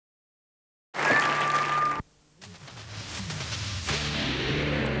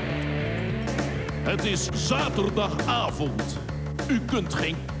Het is zaterdagavond. U kunt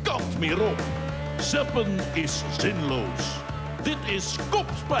geen kant meer op. Zeppen is zinloos. Dit is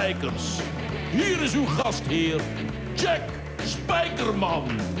Kopspijkers. Hier is uw gastheer, Jack Spijkerman.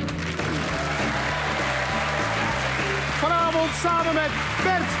 Vanavond samen met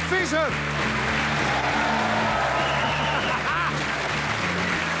Bert Visscher.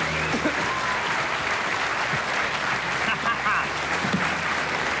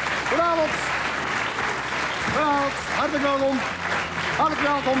 Goedenavond. Hartelijk welkom. Hartelijk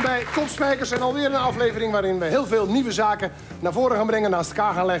welkom bij Kopspijkers en alweer een aflevering waarin we heel veel nieuwe zaken naar voren gaan brengen, naast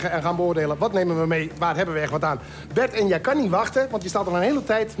elkaar gaan leggen en gaan beoordelen. Wat nemen we mee? Waar hebben we echt wat aan? Bert, en jij kan niet wachten, want je staat al een hele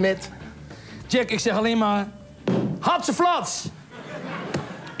tijd met... Jack, ik zeg alleen maar... Hatseflats!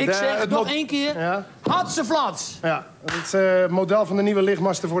 Ik zeg het nog één keer. Ja. Hatseflats! Ja, dat is het model van de nieuwe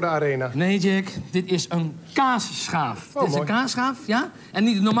lichtmasten voor de arena. Nee, Jack, dit is een kaasschaaf. Oh, dit is een kaasschaaf, ja? En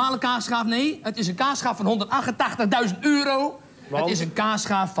niet een normale kaasschaaf, nee. Het is een kaasschaaf van €188.000. Want? Het is een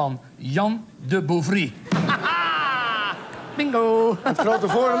kaasschaaf van Jan de Beauvry. Bingo! Het grote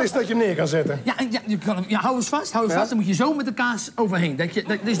voordeel is dat je hem neer kan zetten. Ja, je kan hem, hou eens vast, hou eens vast. Dan moet je zo met de kaas overheen.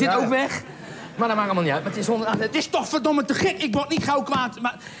 Is dit ook weg? Maar dat maakt allemaal niet uit. Maar het is 108. Het is toch verdomme te gek. Ik word niet gauw kwaad.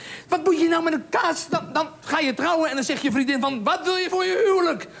 Maar wat moet je nou met een kaas? Dan ga je trouwen en dan zegt je vriendin van... Wat wil je voor je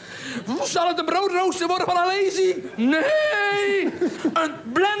huwelijk? Zal het een broodrooster worden van Alesi? Nee! Een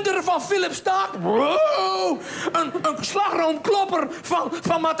blender van Philips Stark? Wow! Een slagroomklopper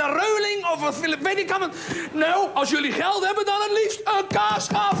van Martin Reuling? Of een Philip... Weet ik aan het... Nou, als jullie geld hebben, dan het liefst een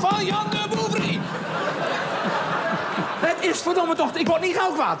kaasschaaf van Jan de Beauvry. Het is verdomme toch... Ik word niet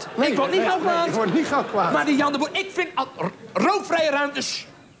gauw kwaad. Ik word niet gauw kwaad. Maar die Jan de Beauvry... Ik vind rookvrije ruimtes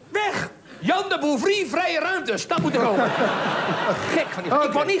weg. Jan de Beauvry, vrije ruimtes. Dat moet er komen. Gek van die... Okay.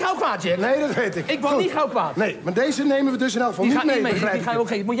 Ik word niet gauw kwaad, Jack. Nee, dat weet ik. Ik word niet gauw kwaad. Nee, maar deze nemen we dus in elk geval niet mee. Die ga je ook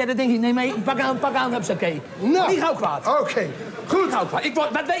geven. Moet jij dat ding niet... Nee, mee. Pak aan, heb ze oké. Nou. Niet gauw kwaad. Oké, goed. Niet gauw kwaad. Ik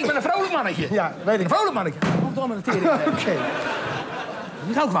ben een vrolijk mannetje. Ja, weet ik. Een vrolijk mannetje. Komt door met de tering. Oké.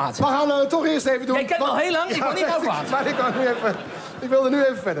 Niet gauw kwaad. We gaan het toch eerst even doen. Ik ken het al heel lang. Ik word niet gauw kwaad. Maar ik wilde nu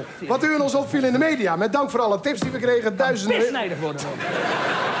even verder. Wat u in ons opviel in de media. Met dank voor alle tips die we kregen.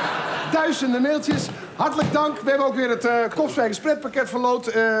 Duizenden mailtjes. Hartelijk dank. We hebben ook weer het Kopspijkers pretpakket verloot.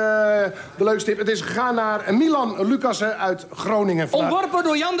 De leukste tip. Het is gegaan naar Milan Lucassen uit Groningen. Ontworpen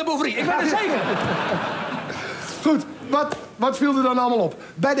door Jan de Beauvry. Ik ben er zeker. Goed. Wat viel er dan allemaal op?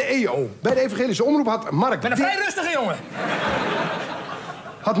 Bij de EO, bij de Evangelische Omroep, had Mark... Ik ben een vrij rustige jongen.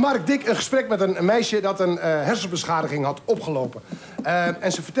 Had Mark Dik een gesprek met een meisje dat een hersenbeschadiging had opgelopen.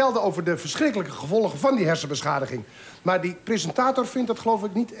 En ze vertelde over de verschrikkelijke gevolgen van die hersenbeschadiging. Maar die presentator vindt dat, geloof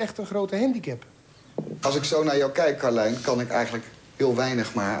ik, niet echt een grote handicap. Als ik zo naar jou kijk, Carlijn, kan ik eigenlijk heel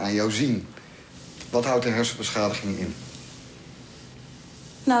weinig maar aan jou zien. Wat houdt een hersenbeschadiging in?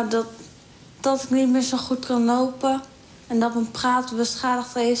 Nou, dat ik niet meer zo goed kan lopen. En dat mijn praat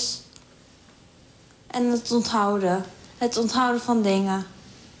beschadigd is. En het onthouden. Het onthouden van dingen.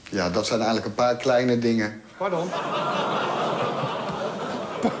 Ja, dat zijn eigenlijk een paar kleine dingen. Pardon?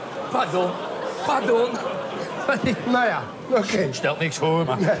 Pardon. Nou ja, oké. Stelt niks voor,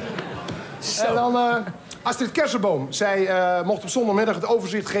 maar... Nee. En dan Astrid Kersenboom. Zij mocht op zondagmiddag het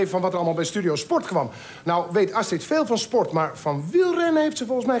overzicht geven van wat er allemaal bij Studio Sport kwam. Nou, weet Astrid veel van sport, maar van wielrennen heeft ze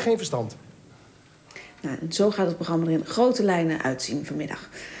volgens mij geen verstand. Nou, zo gaat het programma er in grote lijnen uitzien vanmiddag.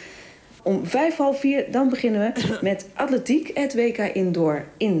 Om 4:05 dan beginnen we met atletiek, het WK Indoor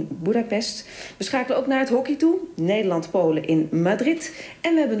in Budapest. We schakelen ook naar het hockey toe. Nederland-Polen in Madrid.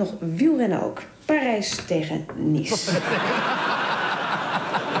 En we hebben nog wielrennen ook. Parijs tegen Nice.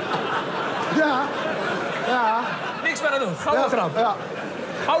 Ja. Niks meer aan doen. Gouden grap. Ja.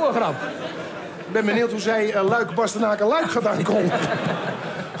 Gouden grap. Ik ben benieuwd hoe zij Luik, Bastenaken, Luik gedaan kon.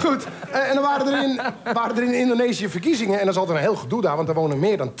 Goed, en dan waren er in Indonesië verkiezingen. En dan is altijd een heel gedoe daar, want er wonen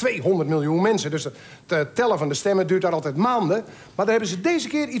meer dan 200 miljoen mensen. Dus het tellen van de stemmen duurt daar altijd maanden. Maar daar hebben ze deze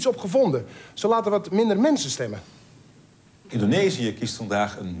keer iets op gevonden. Ze laten wat minder mensen stemmen. Indonesië kiest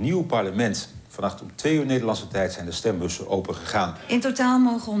vandaag een nieuw parlement. Vannacht om 2 uur Nederlandse tijd zijn de stembussen open gegaan. In totaal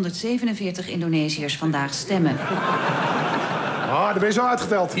mogen 147 Indonesiërs vandaag stemmen. Ah, daar ben je zo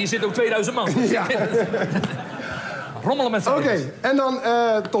uitgeteld. Hier zit ook 2000 man. Ja. Rommelen met z'n Oké, en dan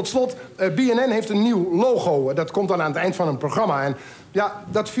tot slot, BNN heeft een nieuw logo. Dat komt dan aan het eind van een programma. En ja,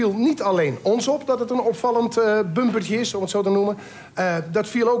 dat viel niet alleen ons op, dat het een opvallend bumpertje is, om het zo te noemen. Dat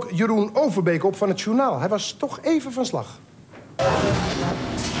viel ook Jeroen Overbeek op van het journaal. Hij was toch even van slag. Ja.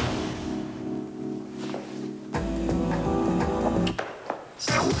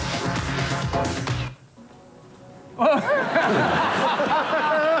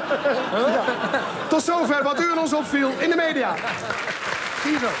 Tot zover wat u in ons opviel in de media.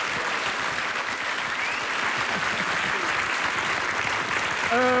 Hier zo.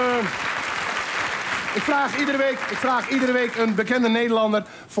 Ik vraag iedere week een bekende Nederlander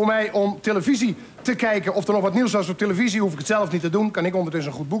voor mij om televisie te kijken. Of er nog wat nieuws was op televisie, hoef ik het zelf niet te doen. Kan ik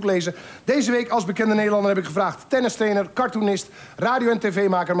ondertussen een goed boek lezen. Deze week als bekende Nederlander heb ik gevraagd tennistrainer, cartoonist, radio- en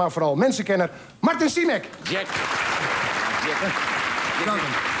tv-maker, maar vooral mensenkenner, Martin Šimek. Jack.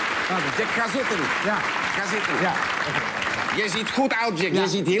 Jack, ga zitten. Ja. Ga zitten. Ja. Jij ziet goed uit, Jack. Ja. Je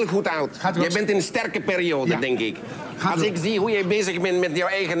ziet heel goed uit. Jij bent in een sterke periode, denk ik. Als ik zie hoe jij bezig bent met jouw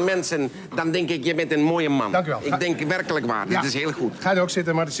eigen mensen, dan denk ik, je bent een mooie man. Dank u wel. Ik denk werkelijk waar. Ja. Dit is heel goed. Ga je ook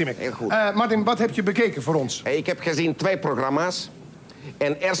zitten, Martin Šimek. Heel goed. Martin, wat heb je bekeken voor ons? Ik heb gezien 2 programma's. En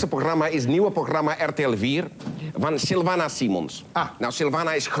het eerste programma is het nieuwe programma RTL 4 van Sylvana Simons. Nou,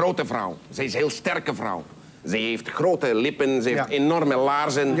 Sylvana is een grote vrouw. Ze is een heel sterke vrouw. Ze heeft grote lippen, ze heeft enorme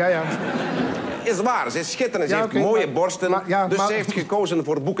laarzen. Ja. Is waar, ze is schitterend. Ze heeft mooie borsten. Dus ze heeft gekozen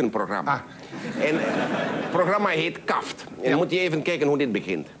voor het boekenprogramma. En het programma heet Kaft. En dan moet je even kijken hoe dit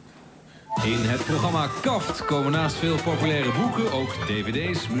begint. In het programma Kaft komen naast veel populaire boeken ook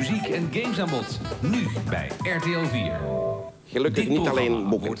dvd's, muziek en games aan bod. Nu bij RTL 4. Gelukkig niet alleen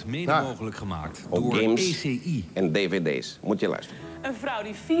boeken. Wordt mede mogelijk gemaakt ook door games ECI. en dvd's. Moet je luisteren. Een vrouw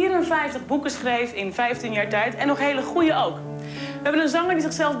die 54 boeken schreef in 15 jaar tijd en nog hele goede ook. We hebben een zanger die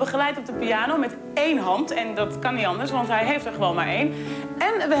zichzelf begeleidt op de piano met 1 hand. En dat kan niet anders, want hij heeft er gewoon maar 1.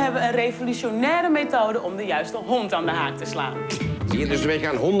 En we hebben een revolutionaire methode om de juiste hond aan de haak te slaan. Zie je, dus wij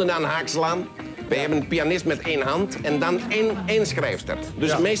gaan honden aan de haak slaan. Wij hebben een pianist met 1 hand en dan één schrijfster.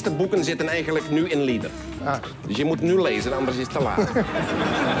 Dus de meeste boeken zitten eigenlijk nu in lieder. Dus je moet nu lezen, anders is het te laat.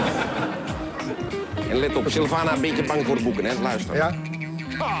 En let op, Sylvana een beetje bang voor boeken, hè? Luister. Ja.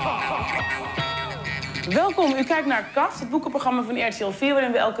 Welkom, u kijkt naar Kaft, het boekenprogramma van RTL 4...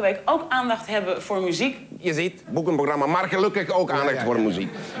 waarin we elke week ook aandacht hebben voor muziek. Je ziet, boekenprogramma, maar gelukkig ook aandacht voor muziek.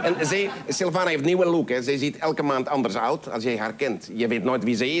 En Sylvana heeft een nieuwe look, hè. Ze ziet elke maand anders uit als jij haar kent. Je weet nooit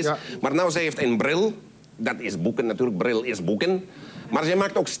wie ze is. Ja. Maar nou, ze heeft een bril. Dat is boeken, natuurlijk, bril is boeken. Maar ze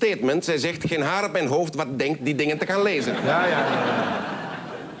maakt ook statements. Zij zegt, geen haar op mijn hoofd wat denkt die dingen te gaan lezen. Ja.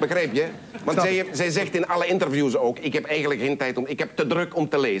 Begrijp je? Want zij zegt in alle interviews ook, ik heb eigenlijk geen tijd om... Ik heb te druk om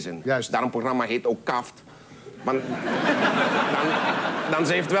te lezen. Juist. Daarom programma heet ook Kaft. Want dan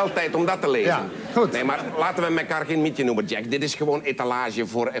ze heeft wel tijd om dat te lezen. Ja, goed. Nee, maar laten we elkaar geen mietje noemen, Jack. Dit is gewoon etalage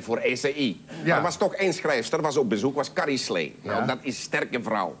voor ECI. Ja. Er was toch 1 schrijfster, was op bezoek, was Carrie Slee. Ja. Nou, dat is een sterke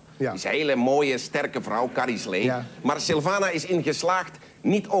vrouw. Ja. Dat is een hele mooie, sterke vrouw, Carrie Slee. Ja. Maar Sylvana is ingeslaagd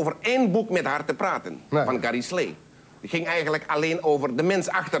niet over 1 boek met haar te praten. Nee. Van Carrie Slee. Het ging eigenlijk alleen over de mens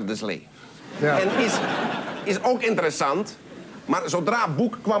achter de slee. Ja. En is ook interessant, maar zodra het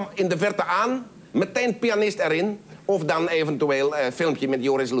boek kwam in de verte aan, meteen pianist erin, of dan eventueel een filmpje met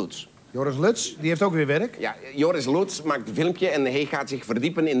Joris Lutz. Joris Lutz, die heeft ook weer werk? Ja, Joris Lutz maakt een filmpje en hij gaat zich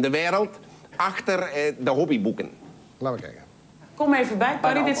verdiepen in de wereld achter de hobbyboeken. Laten we kijken. Kom even bij,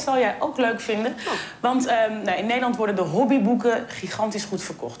 Patty, dit zal jij ook leuk vinden. Want in Nederland worden de hobbyboeken gigantisch goed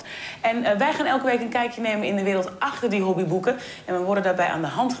verkocht. En wij gaan elke week een kijkje nemen in de wereld achter die hobbyboeken. En we worden daarbij aan de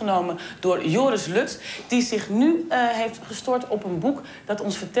hand genomen door Joris Lutz, die zich nu heeft gestort op een boek dat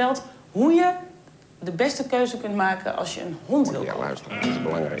ons vertelt hoe je de beste keuze kunt maken als je een hond wil. Ja, luister, dat is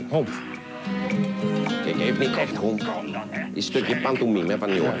belangrijk. Hond. Kijk, hij heeft niet echt hond. Een stukje pantomime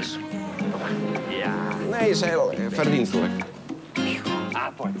van Joris. Ja. Nee, is heel verdienstelijk.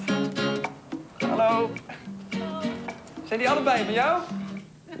 Apport. Hallo. Zijn die allebei van jou?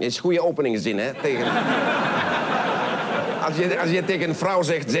 Het is goede openingszin, hè? Tegen... als je tegen een vrouw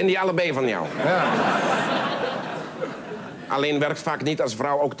zegt, zijn die allebei van jou? Ja. Alleen werkt vaak niet als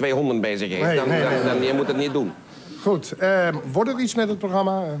vrouw ook 2 honden bij zich heeft. Dan je moet het niet doen. Goed. Wordt er iets met het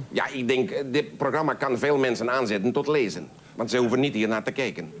programma? Ja, ik denk, dit programma kan veel mensen aanzetten tot lezen. Want ze hoeven niet hier naar te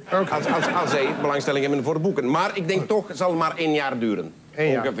kijken. Okay. Als zij belangstelling hebben voor boeken. Maar ik denk toch, het zal maar 1 jaar duren.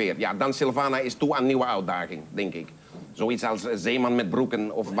 1 jaar? Ongeveer. Ja, dan Sylvana is toe aan nieuwe uitdaging, denk ik. Zoiets als Zeeman met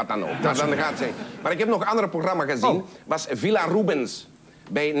broeken of wat dan ook. Maar dan gaat zij. Maar ik heb nog een ander programma gezien. Was Villa Rubens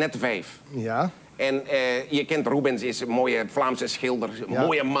bij Net 5. Ja. En je kent Rubens, is een mooie Vlaamse schilder. Een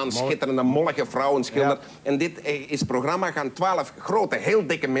mooie man, schitterende, mollige vrouw, een schilder. Ja. En dit is het programma, gaan 12 grote, heel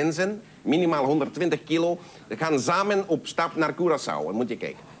dikke mensen, minimaal 120 kilo, gaan samen op stap naar Curaçao. Dan moet je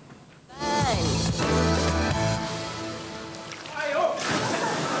kijken.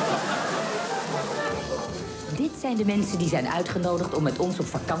 Dit zijn de mensen die zijn uitgenodigd om met ons op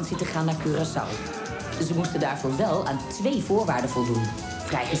vakantie te gaan naar Curaçao. Ze moesten daarvoor wel aan 2 voorwaarden voldoen.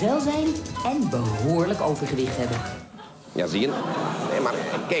 Vrijgezel zijn en behoorlijk overgewicht hebben. Ja, zie je? Nee, maar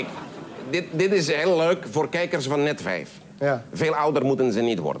kijk, dit is heel leuk voor kijkers van Net 5. Ja. Veel ouder moeten ze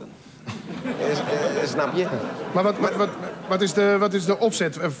niet worden. Snap je? Maar wat is de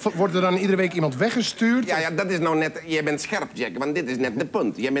opzet? Wordt er dan iedere week iemand weggestuurd? Ja, dat is nou net... Je bent scherp, Jack, want dit is net de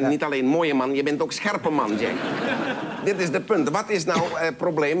punt. Je bent niet alleen mooie man, je bent ook scherpe man, Jack. Dit is de punt. Wat is nou het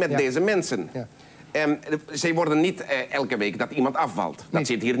probleem met deze mensen? Ja. Ze worden niet elke week dat iemand afvalt. Dat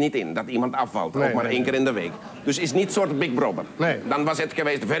zit hier niet in, dat iemand afvalt. Ook maar 1 keer in de week. Dus is niet soort Big Brother. Dan was het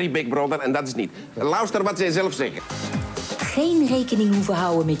geweest Very Big Brother en dat is niet. Luister wat zij zelf zeggen. Geen rekening hoeven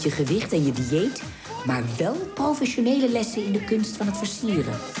houden met je gewicht en je dieet, maar wel professionele lessen in de kunst van het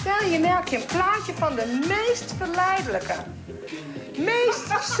versieren. Stel je merk je een plaatje van de meest verleidelijke. Meest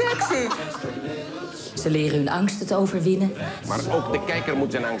sexy. Ze leren hun angsten te overwinnen. Maar ook de kijker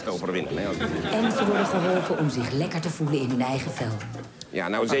moet zijn angst overwinnen. Hè? En ze worden geholpen om zich lekker te voelen in hun eigen vel. Ja,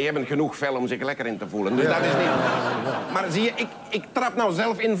 nou, zij hebben genoeg vel om zich lekker in te voelen. Dus dat is niet... Maar zie je, ik trap nou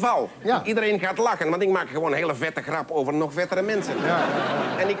zelf in val. Ja. Iedereen gaat lachen, want ik maak gewoon een hele vette grap over nog vettere mensen. Ja.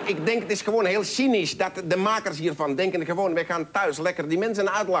 En ik denk, het is gewoon heel cynisch dat de makers hiervan denken gewoon... wij gaan thuis lekker die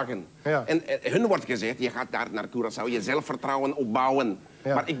mensen uitlachen. Ja. En hun wordt gezegd, je gaat daar naar Curaçao je zelfvertrouwen opbouwen.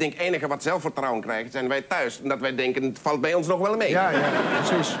 Ja. Maar ik denk, het enige wat zelfvertrouwen krijgt, zijn wij thuis. En dat wij denken, het valt bij ons nog wel mee. Ja,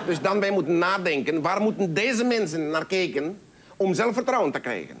 precies. Dus dan wij moeten nadenken, waar moeten deze mensen naar kijken... om zelfvertrouwen te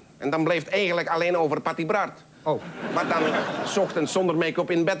krijgen. En dan blijft eigenlijk alleen over Patty Brard. Oh. Maar dan 's ochtends zonder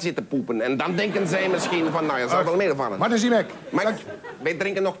make-up in bed zitten poepen. En dan denken zij misschien van, nou ja, zal wel meevallen. Martin Šimek. Maar wij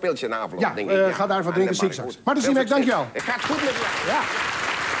drinken nog een pilsje na afloop, denk ik. Ja, ga daar even drinken, zigzags. Martin Šimek, dankjewel. Het gaat goed met jou. Ja.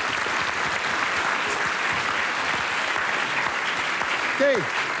 Oké.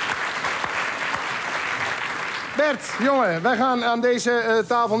 Bert, jongen, wij gaan aan deze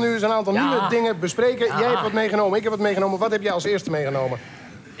tafel nu eens een aantal nieuwe dingen bespreken. Jij hebt wat meegenomen, ik heb wat meegenomen. Wat heb jij als eerste meegenomen?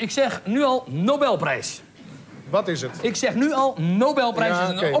 Ik zeg nu al Nobelprijs. Wat is het? Ik zeg nu al Nobelprijs.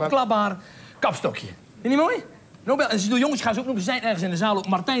 Ja, is een opklapbaar kapstokje. Vind je niet mooi? Nobel. En door jongens gaan ze ook nog. Ze zijn ergens in de zaal ook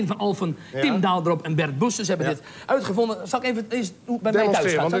Martijn van Alphen, Tim Daaldrop en Bert Visscher. Ze hebben dit uitgevonden. Zal ik even eens bij mij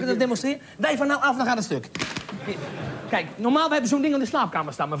thuis gaan? Zal ik dat demonstreren? Wij van nou af, dan gaat het stuk. Kijk, normaal we hebben zo'n ding in de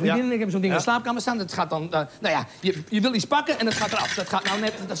slaapkamer staan. Mijn vriendin en ik hebben zo'n ding in de slaapkamer staan. Dat gaat dan, nou ja, je wil iets pakken en dat gaat eraf. Dat gaat nou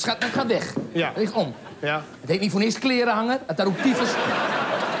net, dat gaat weg. Ja. Dat ligt om. Ja. Het heet niet voor niks kleren hangen. Het daar ook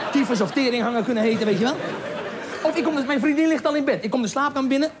tyfus of tering hangen kunnen heten, weet je wel. Of mijn vriendin ligt al in bed. Ik kom de slaapkamer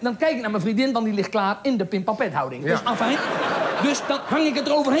binnen, dan kijk ik naar mijn vriendin, want die ligt klaar in de pimpampethouding. Ja. Dus afijn. Dus dan hang ik het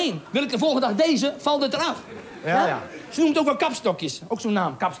eroverheen. Wil ik de volgende dag deze, valt het eraf. Ja. Ja? Ze noemt het ook wel kapstokjes. Ook zo'n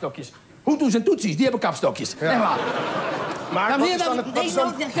naam, kapstokjes. Hutus en Tutsis, die hebben kapstokjes. Ja. Nee, maar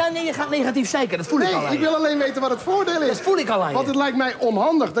je gaat negatief zeiken, dat voel ik al aan. Ik wil alleen weten wat het voordeel is. Dat voel ik al aan. Want het lijkt mij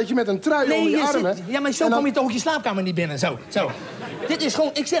onhandig dat je met een trui onder je armen... Ja, maar zo kom je toch ook je slaapkamer niet binnen. Zo. Dit is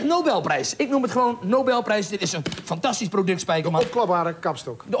gewoon, ik zeg Nobelprijs. Ik noem het gewoon Nobelprijs. Dit is een fantastisch product, Spijkerman. De opklapbare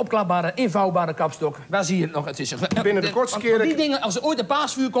kapstok. De opklapbare, invouwbare kapstok. Waar zie je het nog? Het is binnen de kortste keren... Die dingen, als er ooit een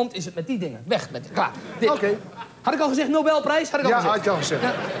paasvuur komt, is het met die dingen. Weg met het. Klaar. Oké. Had ik al gezegd Nobelprijs? Had je al gezegd.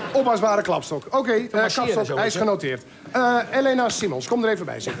 Ja. Opblaasbare klapstok. Oké, kapstok, hij is genoteerd. Elena Simons, kom er even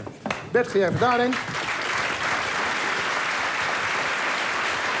bij zitten. Bert, ga jij even daarheen.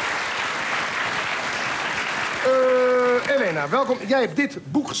 Elena, welkom. Jij hebt dit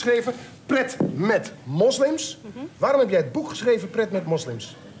boek geschreven, Pret met moslims. Waarom heb jij het boek geschreven, Pret met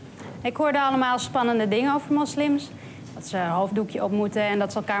moslims? Ik hoorde allemaal spannende dingen over moslims. Dat ze een hoofddoekje op moeten en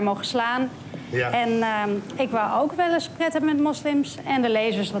dat ze elkaar mogen slaan. Ja. En ik wou ook wel eens pret hebben met moslims en de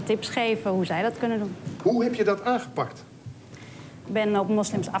lezers wat tips geven hoe zij dat kunnen doen. Hoe heb je dat aangepakt? Ik ben op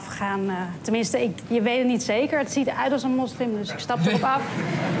moslims afgegaan. Tenminste, je weet het niet zeker. Het ziet eruit als een moslim, dus ik stap erop af.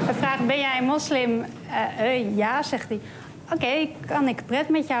 En vraag, ben jij een moslim? Ja, zegt hij. Oké, kan ik pret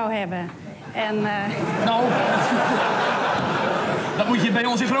met jou hebben? En, Nou, dat moet je bij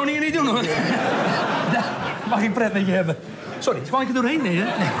ons in Groningen niet doen, hoor. Mag ik pret met je hebben? Sorry, kwam ik er doorheen? Nee, hè?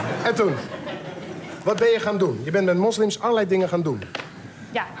 Nee. En toen? Wat ben je gaan doen? Je bent met moslims allerlei dingen gaan doen.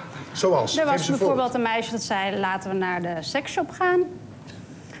 Ja. Zoals? Er was bijvoorbeeld een meisje dat zei, laten we naar de seksshop gaan.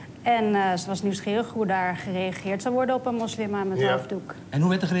 En ze was nieuwsgierig hoe daar gereageerd zou worden op een moslima met hoofddoek. En hoe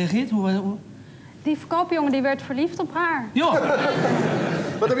werd er gereageerd? Die verkoopjongen die werd verliefd op haar. Ja.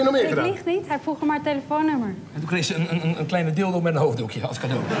 Wat heb je nog meer gedaan? Ik lieg niet, hij vroeg hem haar telefoonnummer. En toen kreeg ze een kleine dildo met een hoofddoekje als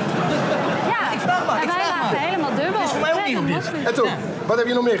cadeau. Ja, ik vraag maar. En wij lagen helemaal dubbel. Dat is voor mij ook niet op dit. En toen, wat heb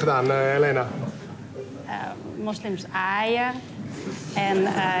je nog meer gedaan, Elena? Moslims aaien. En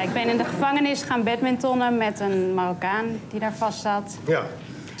ik ben in de gevangenis gaan badmintonnen met een Marokkaan die daar vast zat. Ja.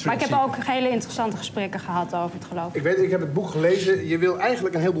 Maar ik heb ook hele interessante gesprekken gehad over het geloof. Ik heb het boek gelezen. Je wil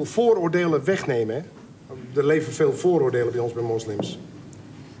eigenlijk een heleboel vooroordelen wegnemen, hè? Er leven veel vooroordelen bij ons bij moslims.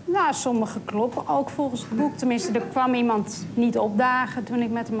 Nou, sommige kloppen ook volgens het boek. Tenminste, er kwam iemand niet opdagen toen ik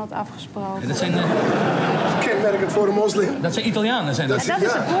met hem had afgesproken. En dat zijn... Kenmerkend voor een moslim. Dat zijn Italianen, zijn dat? Dat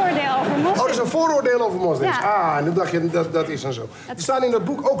is een voordeel over moslims. Oh, dat is een vooroordeel over moslims. Ja. En dan dacht je, dat is dan zo. Er staan in dat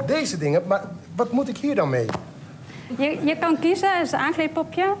boek ook deze dingen, maar wat moet ik hier dan mee? Je kan kiezen, dat is een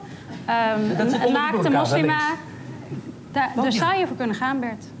aankleedpopje. Een naakte moslima. Daar zou je voor kunnen gaan,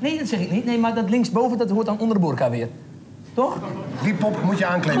 Bert. Nee, dat zeg ik niet. Nee, maar dat linksboven, dat hoort dan onder de burka weer. Toch? Die pop moet je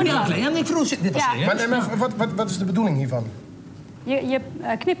aankleden. Moet je aankleden? Ja, nee, ik vroeg... Dit was Maar wat is de bedoeling hiervan? Je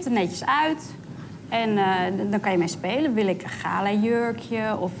knipt het netjes uit. En dan kan je mee spelen. Wil ik een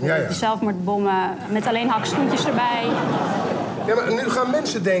gala-jurkje of zelfmoordbommen met alleen hakschoentjes erbij. Ja, maar nu gaan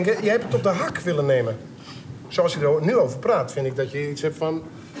mensen denken, je hebt het op de hak willen nemen. Zoals je er nu over praat, vind ik dat je iets hebt van...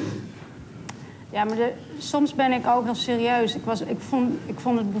 Ja, maar soms ben ik ook heel serieus. Ik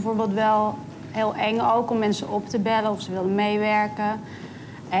vond het bijvoorbeeld wel heel eng ook om mensen op te bellen of ze wilden meewerken.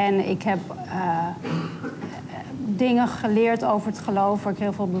 En ik heb dingen geleerd over het geloof waar ik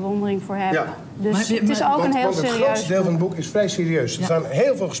heel veel bewondering voor heb. Ja. Dus het is ook een heel serieus boek. Het grootste deel van het boek is vrij serieus. Er staan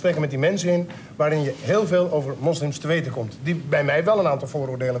heel veel gesprekken met die mensen in waarin je heel veel over moslims te weten komt. Die bij mij wel een aantal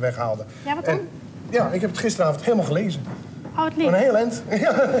vooroordelen weghaalden. Ja, wat dan? Ja, ik heb het gisteravond helemaal gelezen. Oh, het lief. Een heel eind.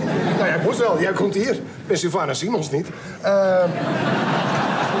 Ja. Nou ja, ik moest wel. Jij komt hier. Ik ben Sylvana Simons niet.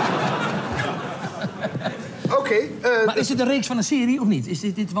 Oké. Maar is het een reeks van een serie of niet? Is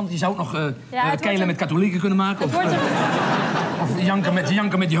dit, want je zou ook nog keilen met katholieken kunnen maken. Of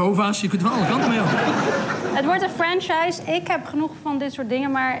janken met Jehovah's. Je kunt er alle kanten mee op. Het wordt een franchise. Ik heb genoeg van dit soort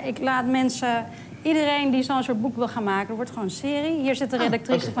dingen, maar ik laat mensen... Iedereen die zo'n soort boek wil gaan maken, er wordt gewoon een serie. Hier zit de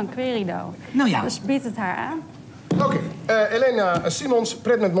redactrice van Querido. Nou ja. Dus bied het haar aan. Oké. Elena Simons,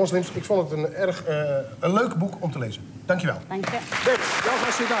 Pret met moslims. Ik vond het een erg een leuk boek om te lezen. Dankjewel. Dank je. Bert, jouw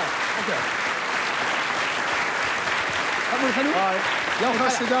gast zit daar. Dankjewel. Wat moet ik gaan doen? Jouw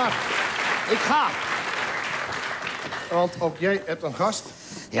gast zit daar. Ik ga. Want ook jij hebt een gast.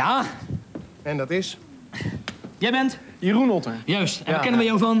 Ja. En dat is? Jij bent? Jeroen Otter. Juist. En waar kennen we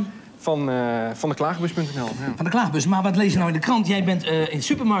jou van? Van de klagerbus.nl. Ja. Van de klagerbus. Maar wat lees je nou in de krant? Jij bent in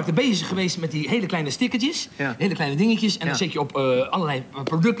supermarkten bezig geweest met die hele kleine stickertjes. Ja. Hele kleine dingetjes. En dan zet je op allerlei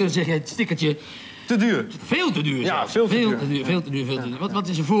producten, zeg je het stickertje... Te duur. Veel te duur. Ja, veel te duur. Veel te duur. Wat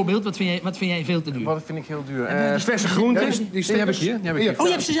is een voorbeeld? Wat vind jij veel te duur? Wat vind ik heel duur? Verse groenten. Die heb ik hier. Oh,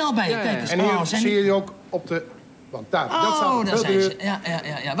 je hebt ze zelf bij je. Kijk eens. En hier zie je die ook op de... Want daar, dat staat daar zijn ze.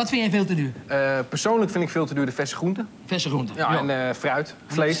 Ja. Wat vind jij veel te duur? Persoonlijk vind ik veel te duur de verse groenten. Verse groenten? Ja, en fruit,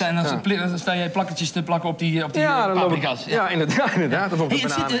 vlees. Dan sta jij plakketjes te plakken op die paprika's. Ja, inderdaad. Of op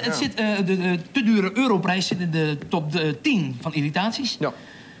het zit de te dure europrijs zit in de top 10 van irritaties. Ja.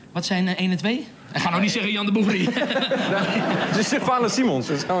 Wat zijn 1 en 2? Ik ga nou niet zeggen Jan de Boeverie. Het is Sylvana Simons.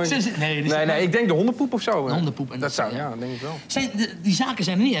 Nee, ik denk de hondenpoep of zo. De hondenpoep. Dat zou, ja, denk ik wel. Die zaken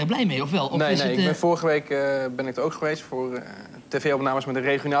zijn er niet erg blij mee, of wel? Of nee, vorige week ben ik er ook geweest voor tv-opnames met een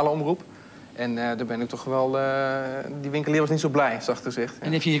regionale omroep. En daar ben ik toch wel... die winkelier was niet zo blij, zacht gezegd.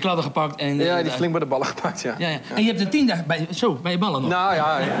 En heb je je kladden gepakt en... Ja, die flink bij de ballen gepakt, ja. En je hebt de 10 dagen bij je ballen nog? Nou,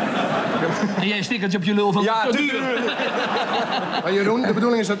 ja. En jij een stickertje op je lul van... Ja, duur. Maar Jeroen, de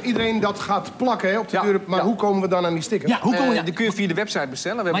bedoeling is dat iedereen dat gaat plakken, hè, op de deur. Maar hoe komen we dan aan die stickers? Ja, hoe komen we... Die kun je via de website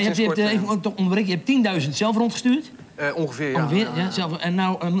bestellen. Maar je hebt 10.000 zelf rondgestuurd? Ongeveer, ja. Ongeveer, ja. Zelf. En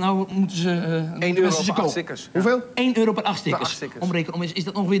nou moeten ze... 1 euro per 8 stickers. Hoeveel? 1 euro per 8 stickers. Omrekenen om is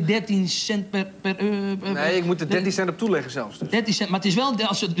dat ongeveer 13 cent per nee, ik moet er 13 cent op toeleggen zelfs. Dus. 13 cent, maar het is wel,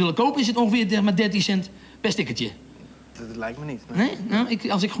 als ze het willen kopen, is het ongeveer 13 cent per stickertje. Dat lijkt me niet. Nee? Nou,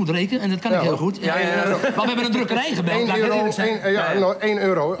 als ik goed reken, en dat kan ik heel goed. Maar we hebben een drukkerij gebeld. 1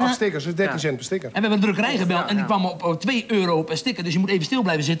 euro, 8 stickers, dus 13 cent per sticker. En we hebben een drukkerij gebeld en die kwam op 2 euro per sticker. Dus je moet even stil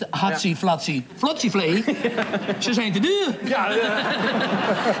blijven zitten. Hatsie, flatsie, flotsie, Ze zijn te duur. Ja,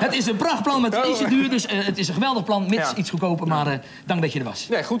 het is een prachtplan, maar het is te duur. Dus het is een geweldig plan, mits iets goedkoper. Maar dank dat je er was.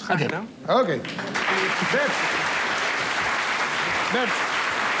 Nee, goed, graag gedaan. Oké. Bert,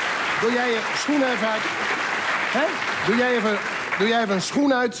 doe jij je schoenen even uit. Doe jij even een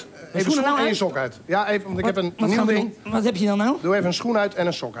schoen uit. Even schoen en je sok uit. Ja, even, want ik heb een nieuw ding. Wat heb je dan nou? Doe even een schoen uit en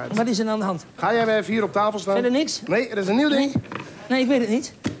een sok uit. Wat is er aan de hand? Ga jij even hier op tafel staan? Verder niks? Nee, dat is een nieuw ding. Nee, ik weet het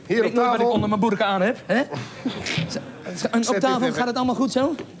niet. Hier op tafel. Wat ik onder mijn burka aan heb. Hè? En op tafel gaat het allemaal goed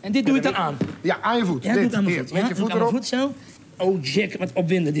zo? En dit doe je dan aan? Ja, aan je voet. Ja, dit. Doe aan mijn voet. Met je voet erop. Voet zo. Oh, Jack, wat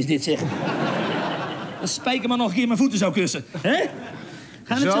opwindend is dit, zeg. Als Spijkerman nog een keer mijn voeten zou kussen. Hè?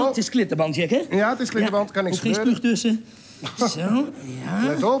 Gaat het zo? Het is klittenband, Jack, hè? Ja, het is klittenband. Kan niks gebeuren. Geen spuug tussen. Zo, ja.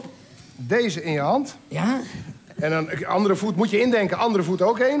 Let op. Deze in je hand. Ja. En dan andere voet moet je indenken. Andere voet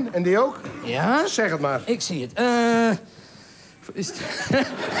ook heen. En die ook. Ja. Zeg het maar. Ik zie het.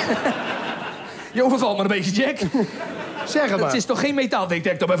 Je overvalt maar een beetje, Jack. Zeg het maar. Het is toch geen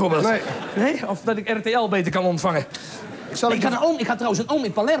metaaldetector bijvoorbeeld? Nee. Nee? Of dat ik RTL beter kan ontvangen. Ik had trouwens een oom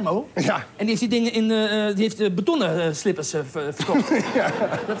in Palermo. Ja. En die heeft die dingen in... die heeft betonnen slippers verkocht. Ja.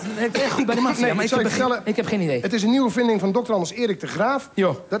 Dat heeft echt goed bij de maffia. Nee, maar ik heb geen idee. Het is een nieuwe vinding van dokter Anders Erik de Graaf.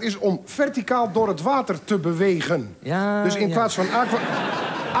 Jo. Dat is om verticaal door het water te bewegen. Ja, dus in plaats van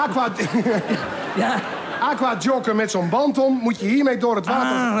ja. aqua-joggen met zo'n band om, moet je hiermee door het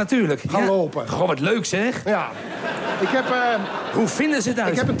water natuurlijk. gaan lopen. Goh, wat leuk zeg. Ja. Ik heb... Hoe vinden ze het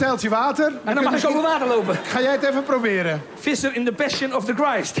uit? Ik heb een teltje water. En dan mag ik over water lopen. Ga jij het even proberen? Visser in the Passion of the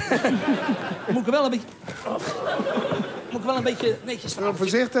Christ. Moet ik wel een beetje... Moet ik wel een beetje netjes...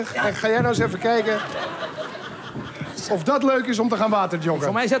 Voorzichtig. En ga jij nou eens even kijken of dat leuk is om te gaan waterjoggen.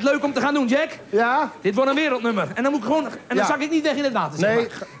 Voor mij is het leuk om te gaan doen, Jack. Ja? Dit wordt een wereldnummer. En dan moet ik gewoon... En dan zak ik niet weg in het water, zeg nee.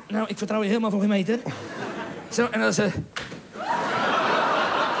 maar. Nou, ik vertrouw je helemaal voor geen meter. Zo, en dan is... En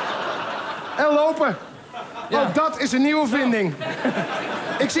lopen. Ja. Ook dat is een nieuwe vinding.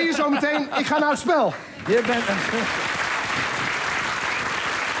 Ik zie je zo meteen. Ik ga naar het spel. Je bent een...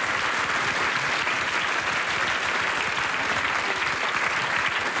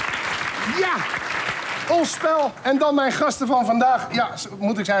 Ja! Ons spel. En dan mijn gasten van vandaag. Ja,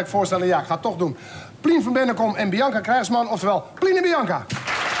 moet ik ze eigenlijk voorstellen? Ja, ik ga het toch doen. Plien van Bennekom en Bianca Krijgsman. Oftewel, Plien en Bianca.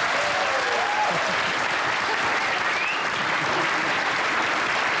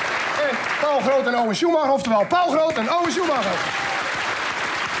 En Paul Groot en Owen Schumacher. Oftewel, Paul Groot en Owen Schumacher.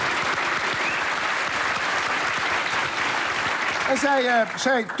 En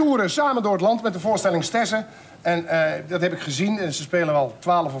zij toeren samen door het land met de voorstelling Stessen. En dat heb ik gezien. En ze spelen wel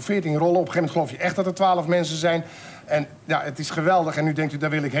 12 of 14 rollen. Op een gegeven moment geloof je echt dat er 12 mensen zijn. En ja, het is geweldig. En nu denkt u, daar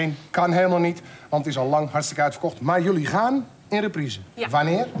wil ik heen. Kan helemaal niet, want het is al lang hartstikke uitverkocht. Maar jullie gaan in reprise. Ja.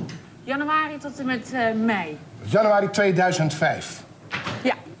 Wanneer? Januari tot en met mei. Januari 2005.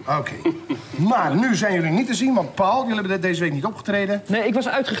 Ja. Oké. Maar nu zijn jullie niet te zien, want Paul, jullie hebben deze week niet opgetreden. Nee, ik was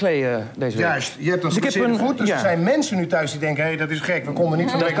uitgegleden deze week. Juist, je hebt een geblesseerde voet, dus er zijn mensen nu thuis die denken... hé, dat is gek, we konden niet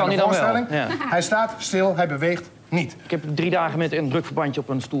van de week naar de voorstelling. Ja. Hij staat stil, hij beweegt niet. Ik heb 3 dagen met een drukverbandje op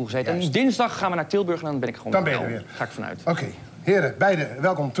een stoel gezeten. En dinsdag gaan we naar Tilburg en dan ben ik gewoon... Dan ben je er weer. Ga ik vanuit. Oké. Heren, beiden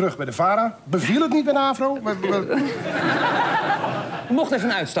welkom terug bij de VARA. Beviel het niet bij de AVRO? Je mocht even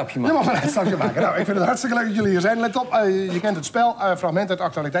een uitstapje maken. Je mag een uitstapje maken. Nou, ik vind het hartstikke leuk dat jullie hier zijn. Let op, je kent het spel, fragment uit de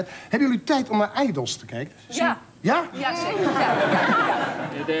actualiteit. Hebben jullie tijd om naar Idols te kijken? Ja. Ja? Ja, zeker.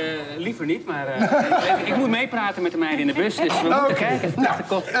 Liever niet, maar ik moet meepraten met de meiden in de bus, dus we moeten kijken. Nou,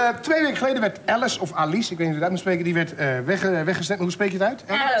 2 weken geleden werd Alice, of Alice, ik weet niet hoe je het uit moet spreken, die werd weggestemd. Hoe spreek je het uit?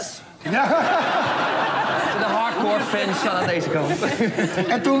 Alice. Ja. De hardcore fans staan aan deze kant.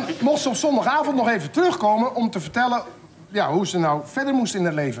 En toen mocht ze op zondagavond nog even terugkomen om te vertellen ja, hoe ze nou verder moest in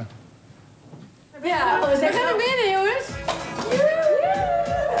haar leven. Ja, we zijn naar binnen, jongens.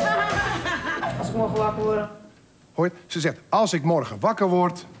 Als ik morgen wakker word. Hoor je? Ze zegt, als ik morgen wakker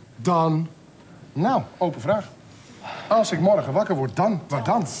word, dan... Nou, open vraag. Als ik morgen wakker word, dan? Wat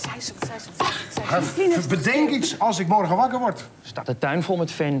dan? Bedenk iets als ik morgen wakker word. Staat de tuin vol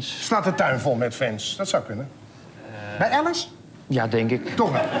met fans? Staat de tuin vol met fans. Dat zou kunnen. Bij Alice? Ja, denk ik.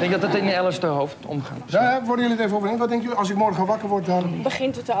 Toch wel? Ik denk dat het in Alice de hoofd omgaat. Ja, worden jullie het even over eens? Wat denken jullie? Als ik morgen wakker word, dan...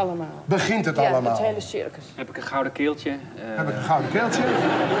 Begint het allemaal. Begint het ja, allemaal? het hele circus. Heb ik een gouden keeltje? Heb ik een gouden keeltje?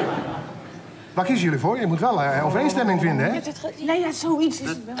 Waar kiezen jullie voor? Je moet wel overeenstemming vinden, hè? Nee, ja, zoiets is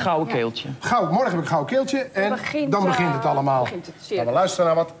het wel. Gouden keeltje. Morgen heb ik een gouden keeltje en dan begint het allemaal. Gaan we luisteren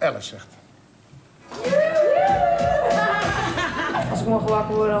naar wat Alice zegt. Als ik morgen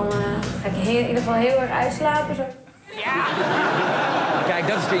wakker word, dan ga ik in ieder geval heel erg uitslapen. Zo. Ja! Kijk,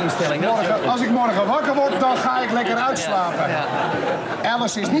 dat is de instelling. Als ik morgen wakker word, dan ga ik lekker uitslapen. Ja.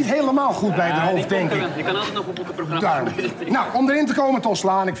 Alice is niet helemaal goed bij het hoofd, denk ik. Je kan altijd nog op het programma. Nou, om erin te komen tot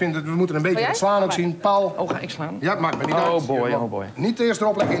slaan. Ik vind dat we moeten een beetje het slaan ook zien. Paul. Oh, ga ik slaan? Ja, maakt me niet uit. Oh boy, oh boy. Niet eerst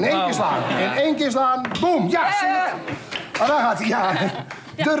erop leggen. In 1 keer slaan. In 1 keer slaan. Boom. Ja, zie je? Oh, daar gaat hij. Ja.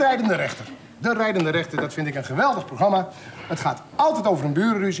 De rijdende rechter. De rijdende rechter, dat vind ik een geweldig programma. Het gaat altijd over een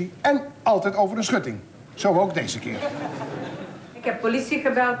burenruzie en altijd over een schutting. Zo ook deze keer. Ik heb politie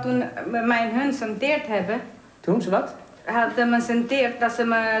gebeld toen mijn hun senteerd hebben. Toen ze wat? Hadden me senteerd dat ze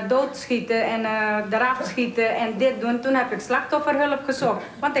me doodschieten en eraf schieten en dit doen. Toen heb ik slachtofferhulp gezocht.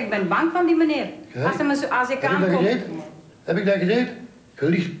 Want ik ben bang van die meneer. Ja? Als ik aankom... Heb ik dat gegrepen?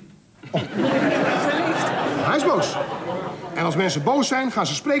 Geliefd. Oh. Hij is boos. En als mensen boos zijn, gaan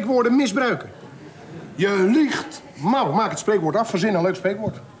ze spreekwoorden misbruiken. Je liegt. Nou, maak het spreekwoord af. Verzin een leuk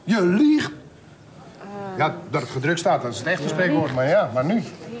spreekwoord. Je liegt. Ja, dat het gedrukt staat, dat is het echte spreekwoord. Maar ja, maar nu.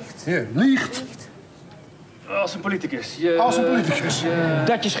 Je liegt. Als een politicus. Als een politicus.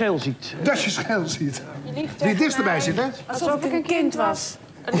 Dat je scheel ziet. Dat je scheel ziet. Wie het dichtst erbij zit, hè? Alsof ik een kind was.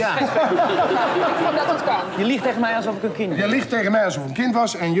 Ja. Dat het kan. Je liegt tegen mij alsof ik een kind was. Je liegt tegen mij alsof ik een kind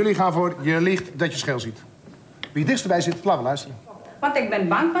was en jullie gaan voor je liegt dat je scheel ziet. Wie het dichtst erbij zit, laten we luisteren. Want ik ben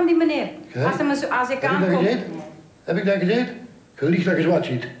bang van die meneer. Als ik aankom... Heb ik dat gezegd? Je liegt dat je zwart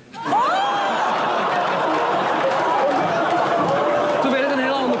ziet. Toen werd het een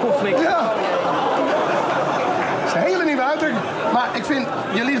heel ander conflict. Ja. Dat is een hele nieuwe uitdrukking. Maar ik vind,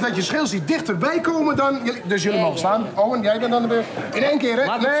 je liegt dat je scheel ziet dichterbij komen dan... Dus jullie mogen staan. Owen, jij bent aan de beurt. In één keer,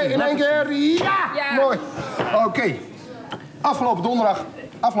 hè? Nee, in één keer. Ja! Mooi. Oké. Afgelopen donderdag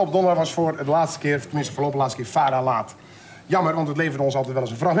was voor de laatste keer, tenminste voorlopig de laatste keer, Vara laat. Jammer, want het levert ons altijd wel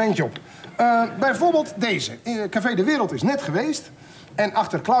eens een fragmentje op. Bijvoorbeeld deze. Café de Wereld is net geweest. En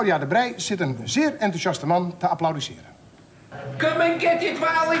achter Claudia de Brij zit een zeer enthousiaste man te applaudisseren. Come and get it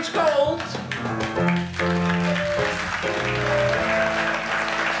while it's cold.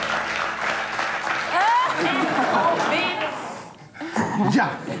 Ja,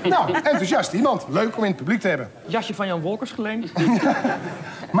 nou, enthousiast iemand. Leuk om in het publiek te hebben. Jasje van Jan Wolkers geleend.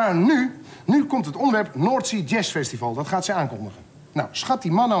 Maar nu komt het onderwerp Noordzee Jazz Festival. Dat gaat ze aankondigen. Nou, schat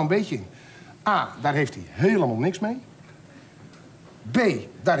die man nou een beetje in. A, daar heeft hij helemaal niks mee. B,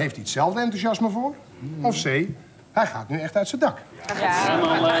 daar heeft hij hetzelfde enthousiasme voor. Of C, hij gaat nu echt uit zijn dak.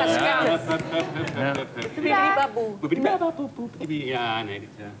 Ja, nee, dit...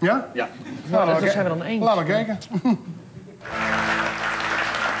 Ja? Ja. Nou, dat zijn we dan eens. Laten we kijken.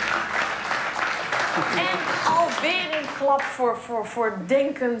 En alweer een klap voor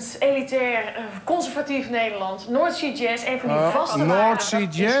denkend, elitair, conservatief Nederland. Noordzee Jazz, een van die vaste waarden. Noordzee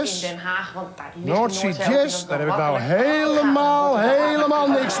Jazz. In Den Haag, want daar Noordzee Jazz, daar heb ik nou helemaal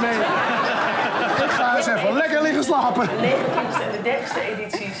niks mee. Ik ga eens even lekker liggen slapen. De 29e en de 30e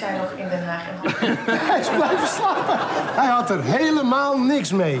editie zijn nog in Den Haag. Hij is blijven slapen. Hij had er helemaal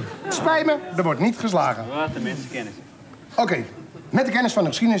niks mee. Het spijt me, er wordt niet geslagen. Wat de mensen kennen. Oké. Met de kennis van de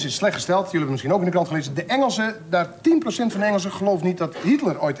geschiedenis is het slecht gesteld. Jullie hebben misschien ook in de krant gelezen. De Engelsen, daar 10% van de Engelsen gelooft niet dat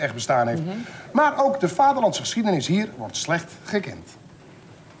Hitler ooit echt bestaan heeft. Maar ook de vaderlandse geschiedenis hier wordt slecht gekend.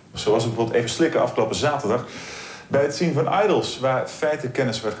 Zo was het bijvoorbeeld even slikken afgelopen zaterdag bij het zien van Idols, waar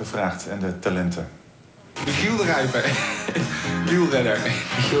feitenkennis werd gevraagd en de talenten. Michiel de Ruiter, wielrenner.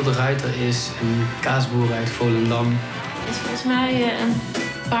 Michiel de Ruiter is een kaasboer uit Volendam. Is volgens mij een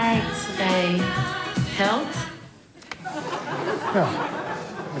paardrijheld. Ja.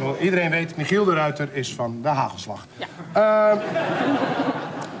 Iedereen weet, Michiel de Ruiter is van de Hagelslag. Ja.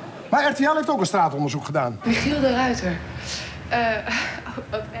 Maar RTL heeft ook een straatonderzoek gedaan. Michiel de Ruiter.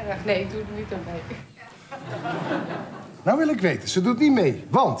 Wat erg. Nee, ik doe er niet aan mee. Nou wil ik weten, ze doet niet mee.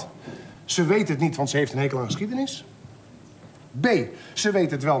 Want ze weet het niet, want ze heeft een hekel aan geschiedenis. B, ze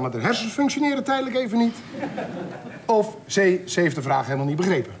weet het wel, maar de hersens functioneren tijdelijk even niet. Of C, ze heeft de vraag helemaal niet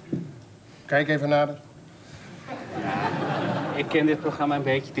begrepen. Kijk even nader. Ik ken dit programma een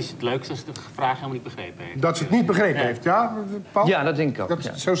beetje. Het is het leukste als ze de vraag helemaal niet begrepen heeft. Dat ze het niet begrepen heeft, ja, Paul? Ja, dat denk ik ook.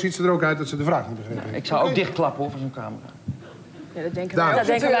 Ja. Zo ziet ze er ook uit dat ze de vraag niet begrepen heeft. Ik zou ook dichtklappen hoor, van zo'n camera. Ja, dat denken wij ook. Dat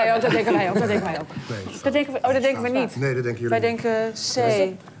denken wij ook. Dat denken wij ook. Dat denken wij ook. Dat denken we, dat denken we niet. Nee, dat denken jullie wij niet. denken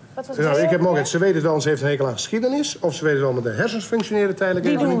C. Wat was het? Ik heb mogelijk. Ze weet het wel, want ze heeft een hekel aan geschiedenis. Of ze weet het wel, maar de hersens functioneren tijdelijk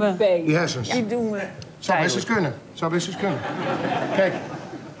Die even doen niet. we. Die hersens. Die doen we. Zou best eens kunnen. Zou best eens kunnen. Kijk.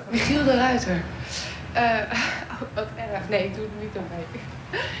 Michiel de Ruiter. Wat erg. Nee, ik doe er niet aan mee.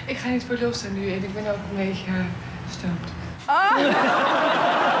 Ik ga niet verlof staan nu en ik ben ook een beetje gestoomd.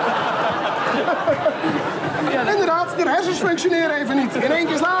 Ja, inderdaad, de hersens functioneren even niet. In één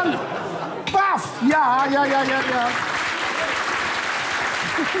keer slaan. Paf! Ja.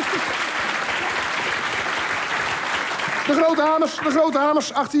 De grote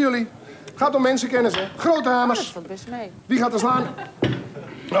hamers achter jullie. Gaat om mensenkennis, hè? Grote hamers. Dat valt best mee. Wie gaat er slaan?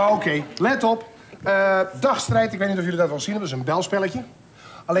 Oké, let op. Dagstrijd, ik weet niet of jullie dat wel zien hebben. Dat is een belspelletje.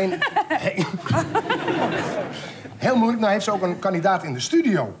 Alleen, heel moeilijk. Nou heeft ze ook een kandidaat in de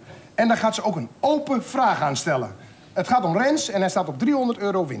studio. En daar gaat ze ook een open vraag aan stellen. Het gaat om Rens en hij staat op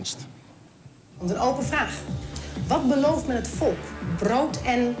 €300 winst. Een open vraag. Wat belooft men het volk? Brood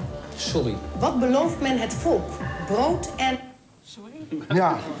en... Sorry. Wat belooft men het volk? Brood en... Sorry?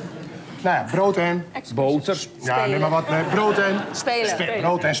 Ja. Nou ja, brood en... Boter. Ja, nee, maar wat? Nee, brood en... Spelen.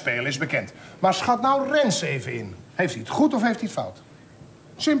 Brood en spelen is bekend. Maar schat nou Rens even in. Heeft hij het goed of heeft hij het fout?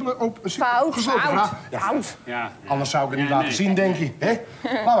 Simpele, fout. vraag. Ja, fout. Ja. Anders zou ik het niet laten zien, denk je. Hè?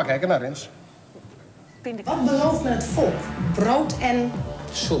 Laten we kijken naar Rens. Wat belooft men het volk? Brood en...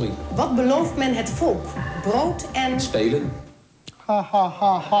 Sorry. Wat belooft men het volk? Brood en... Spelen.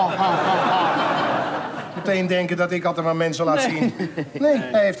 Ha. Meteen denken dat ik altijd maar mensen laat zien. Nee,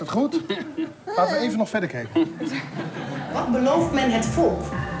 hij heeft het goed. Laten we even nog verder kijken. Wat belooft men het volk?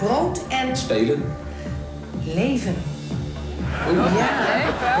 Brood en... Spelen. Leven. Ja.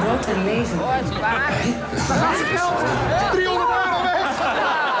 groot en levend. Dan gaat ze geld. 300 euro weg.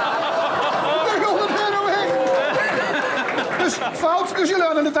 300 euro weg. Dus fout. Dus jullie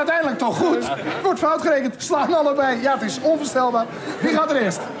hadden het uiteindelijk toch goed. Wordt fout gerekend. Slaan allebei. Ja, het is onvoorstelbaar. Wie gaat er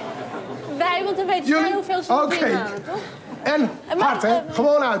eerst? Wij, want dan weten jij hoeveel ze binnenhalen, toch? En hard, hè?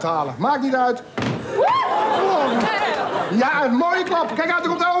 Gewoon uithalen. Maakt niet uit. Gewoon. Ja, een mooie klap. Kijk uit, er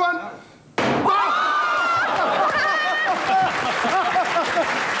komt Owen.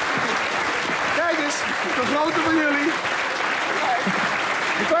 Kijk eens, de grote van jullie.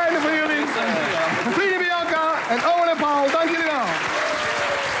 De kleine van jullie. Plien en Bianca en Owen en Paul, dank jullie wel.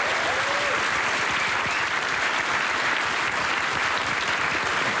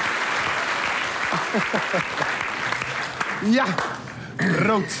 Ja,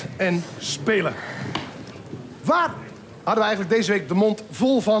 rood en spelen. Waar hadden we eigenlijk deze week de mond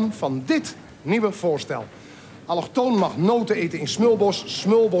vol van dit nieuwe voorstel? Allochtoon mag noten eten in smulbos.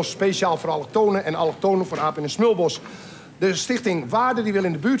 Smulbos speciaal voor allochtonen en allochtonen voor apen in een smulbos. De stichting Waarde die wil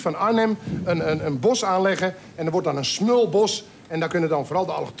in de buurt van Arnhem een bos aanleggen. En er wordt dan een smulbos. En daar kunnen dan vooral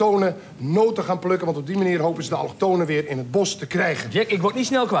de allochtonen noten gaan plukken. Want op die manier hopen ze de allochtonen weer in het bos te krijgen. Jack, ik word niet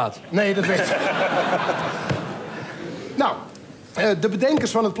snel kwaad. Nee, dat weet ik. Nou, de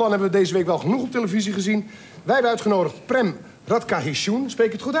bedenkers van het plan hebben we deze week wel genoeg op televisie gezien. Wij hebben uitgenodigd Prem Radhakishun. Spreek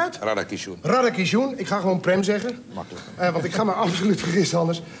ik het goed uit? Radhakishun. Radhakishun. Ik ga gewoon Prem zeggen. Makkelijk. Want ik ga me absoluut vergissen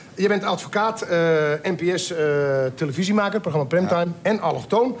anders. Je bent advocaat, NPS televisiemaker, programma Premtime en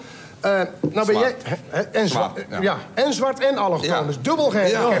allochtoon. Nou ben jij... En zwart. Ja. En zwart en allochtoon. Ja. Dus dubbel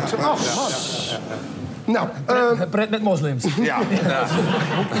gehandicapt. Ja. Nou, pret met moslims. Ja.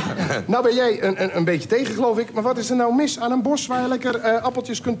 Nou ben jij een beetje tegen, geloof ik. Maar wat is er nou mis aan een bos waar je lekker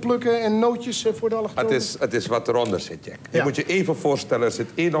appeltjes kunt plukken en nootjes voor de allochtonen? Het is wat eronder zit, Jack. Je moet je even voorstellen, er zit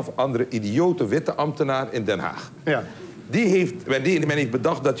een of andere idiote witte ambtenaar in Den Haag. Ja. Die heeft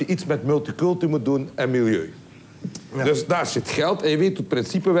bedacht dat je iets met multicultuur moet doen en milieu. Ja. Dus daar zit geld en je weet hoe het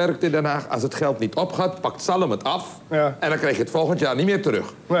principe werkt in Den Haag. Als het geld niet opgaat, pakt Salem het af. Ja. En dan krijg je het volgend jaar niet meer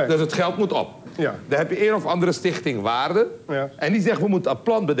terug. Nee. Dus het geld moet op. Ja. Dan heb je een of andere stichting Waarde. Ja. En die zegt, we moeten een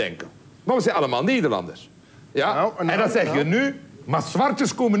plan bedenken. Maar we zijn allemaal Nederlanders. Ja? En dan zeg je nu, maar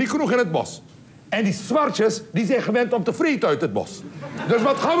zwartjes komen niet genoeg in het bos. En die zwartjes, die zijn gewend om te vreten uit het bos. Dus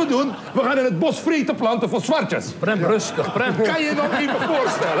wat gaan we doen? We gaan in het bos vreten planten voor zwartjes. Prem, rustig, Prem. Kan je nog even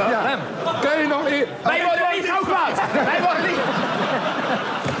voorstellen? Ja. Prem. Kan je nog even... Wij worden niet zo kwaad. Wij worden niet...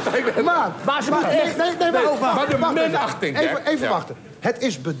 Maar ze moeten echt... Nee, maar de minachting. Even wachten. Het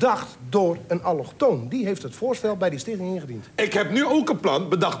is bedacht door een allochtoon. Die heeft het voorstel bij die stichting ingediend. Ik heb nu ook een plan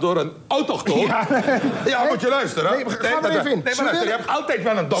bedacht door een autochtoon. Ja, moet je luisteren. Nee, ga maar even in. Nee, maar luister, je hebt altijd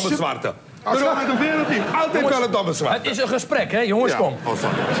wel een domme zwarte. De wereld niet. Altijd wel een domme zwarte. Het is een gesprek, hè? Jongens, kom. Oh,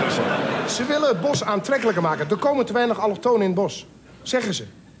 sorry. Ze willen het bos aantrekkelijker maken. Er komen te weinig allochtonen in het bos. Zeggen ze.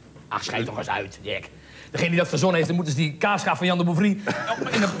 Ach, schijt toch eens uit, Jack. Degene die dat verzonnen heeft, dan moeten ze die kaasgaaf van Jan de Bouvrie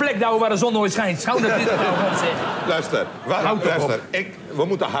in een plek douwen waar de zon nooit schijnt. Schouw dat dit nou op, zeg. Luister, we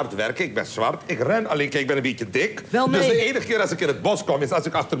moeten hard werken. Ik ben zwart. Ik ren alleen, kijk, ik ben een beetje dik. Wel, nee. Dus de enige keer als ik in het bos kom, is als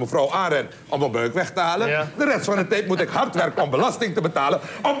ik achter mevrouw aanren om mijn buik weg te halen. Ja. De rest van de tijd moet ik hard werken om belasting te betalen.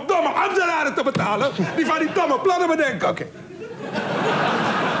 Om domme ambtenaren te betalen die van die domme plannen bedenken. Oké.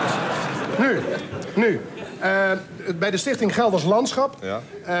 Nu. Bij de stichting Gelders Landschap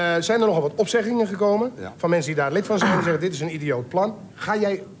zijn er nogal wat opzeggingen gekomen. Ja. Van mensen die daar lid van zijn en zeggen, dit is een idioot plan. Ga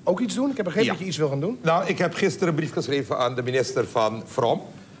jij ook iets doen? Ik heb begrepen dat je iets wil gaan doen. Nou, ik heb gisteren een brief geschreven aan de minister van Vrom.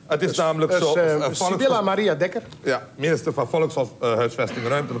 Het is namelijk zo... Sibylla Maria Dekker. Ja, minister van Volkshuisvesting,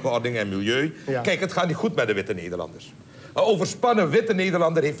 Ruimtelijke Ordening en Milieu. Ja. Kijk, het gaat niet goed met de witte Nederlanders. Een overspannen witte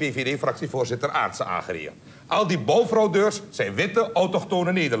Nederlander heeft VVD-fractievoorzitter Aartsen aangereden. Al die bouwfraudeurs zijn witte,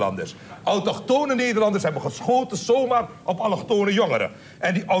 autochtone Nederlanders. Autochtone Nederlanders hebben geschoten zomaar op allochtone jongeren.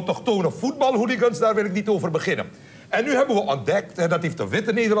 En die autochtone voetbalhooligans, daar wil ik niet over beginnen. En nu hebben we ontdekt, en dat heeft de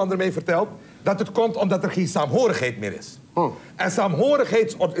witte Nederlander mij verteld, dat het komt omdat er geen saamhorigheid meer is. En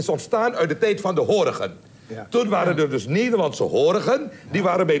saamhorigheid is ontstaan uit de tijd van de horigen. Ja. Toen waren er dus Nederlandse horigen. Die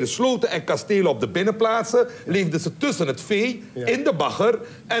waren bij de sloten en kastelen op de binnenplaatsen. Leefden ze tussen het vee, in de bagger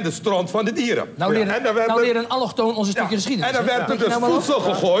en de stront van de dieren. Nou leren een allochtoon onze stukje geschiedenis. En dan werd er dus voedsel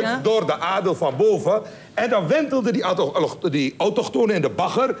gegooid door de adel van boven. En dan wentelden die autochtonen in de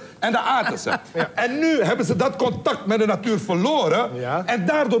bagger en dan aten ze. En nu hebben ze dat contact met de natuur verloren. Ja. En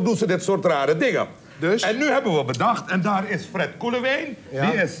daardoor doen ze dit soort rare dingen. Dus? En nu hebben we bedacht, en daar is Fred Koelewijn.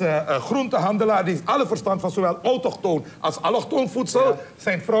 Ja. Die is groentehandelaar, die heeft alle verstand van zowel autochtoon als allochtoon voedsel. Ja.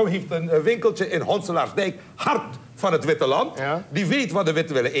 Zijn vrouw heeft een winkeltje in Honselaarsdijk, hart van het witte land. Ja. Die weet wat de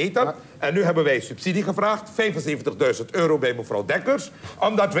witte willen eten. Ja. En nu hebben wij subsidie gevraagd, €75.000 bij mevrouw Dekkers.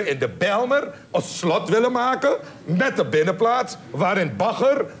 Omdat we in de Bijlmer een slot willen maken met de binnenplaats... waarin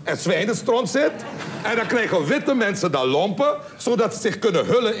bagger en zwijnenstront zit. En dan krijgen witte mensen dan lompen... zodat ze zich kunnen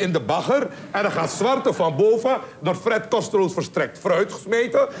hullen in de bagger. En dan gaan zwarte van boven door Fred kosteloos verstrekt fruit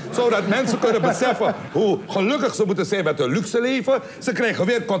gesmeten... zodat mensen kunnen beseffen hoe gelukkig ze moeten zijn met hun luxe leven. Ze krijgen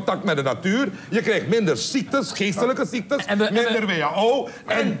weer contact met de natuur. Je krijgt minder ziektes, geestelijke ziektes, minder WHO.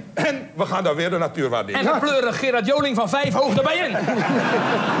 En we gaan dan weer de natuur waarderen. En we pleuren Gerard Joling van 5 hoog erbij in.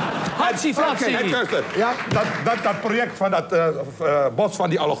 Hartsie-flatsie. Ja, dat project van dat bos van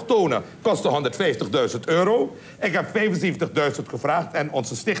die allochtonen kostte €150.000. Ik heb €75.000 gevraagd en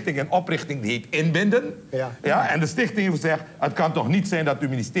onze stichting in oprichting die heet Inbinden. Ja, en de stichting heeft gezegd, het kan toch niet zijn dat uw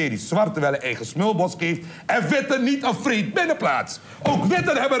ministerie zwarte wel een eigen smulbos geeft en witte niet een vreed binnenplaats. Ook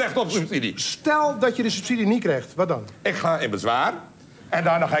witte hebben recht op subsidie. Stel dat je de subsidie niet krijgt, wat dan? Ik ga in bezwaar en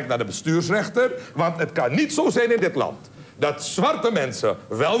daarna ga ik naar de bestuursrechter, want het kan niet zo zijn in dit land dat zwarte mensen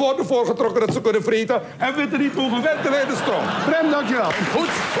wel worden voorgetrokken dat ze kunnen vreten en witte niet mogen wentelen in de stroom. Prem, dankjewel. Goed.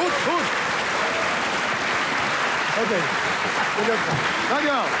 Oké.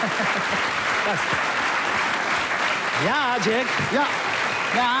 Dankjewel. Ja, Jack.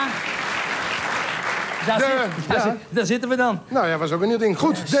 Ja. Daar zitten we dan. Nou ja, was ook een nieuw ding.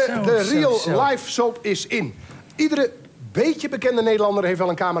 Goed, de Real Life Soap is in. Iedere beetje bekende Nederlander heeft wel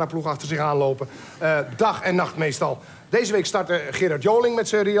een cameraploeg achter zich aanlopen. Dag en nacht meestal. Deze week startte Gerard Joling met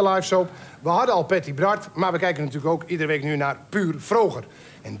zijn Real Life Soap. We hadden al Patty Brard, maar we kijken natuurlijk ook iedere week nu naar Puur Froger.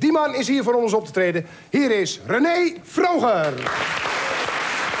 En die man is hier voor ons op te treden. Hier is René Froger.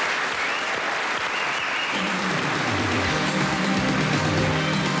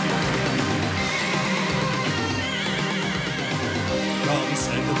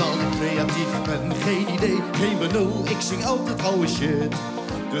 Zeg het al, creatief en geen idee, geen benul, ik zing altijd oude shit.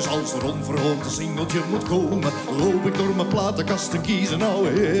 Dus als er onverhoopt een singeltje moet komen, loop ik door mijn platenkast en kies een oude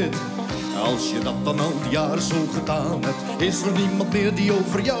hit. Als je dat dan al die jaren zo gedaan hebt, is er niemand meer die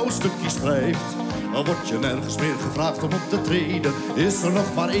over jouw stukje schrijft. Dan word je nergens meer gevraagd om op te treden, is er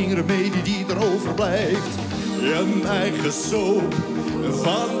nog maar één remedie die er overblijft. Je eigen soap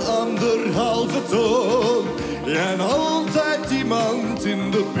van 1,5 ton. En altijd iemand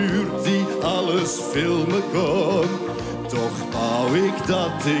in de buurt die alles filmen kon. Toch wou ik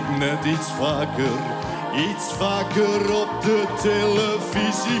dat ik net iets vaker op de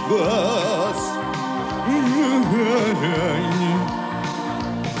televisie was.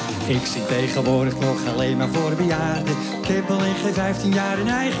 Ik zing tegenwoordig nog alleen maar voor bejaarden. Ik heb al in geen 15 jaar een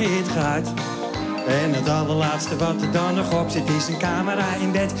eigen hit gehad. En het allerlaatste wat er dan nog op zit is een camera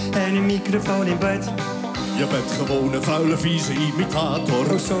in bed en een microfoon in bed. Je bent gewoon een vuile, vieze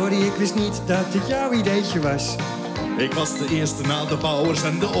imitator. Oh sorry, ik wist niet dat het jouw ideetje was. Ik was de eerste na de Bouwers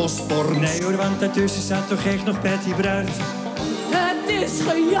en de Osborns. Nee hoor, want daartussen zat toch echt nog Patty Brard. Het is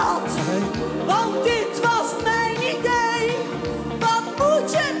gejat, want dit was mijn idee. Wat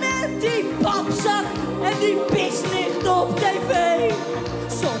moet je met die papzak en die pislicht op tv?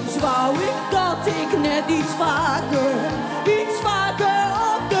 Soms wou ik dat ik net iets vaker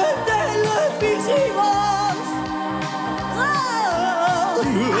op de televisie was.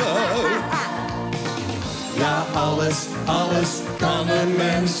 Ja, alles kan een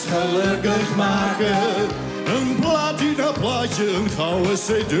mens gelukkig maken. Een platina plaatje, een gouden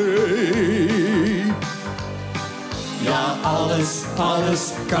cd. Ja, alles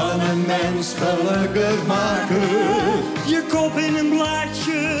kan een mens gelukkig maken. Je kop in een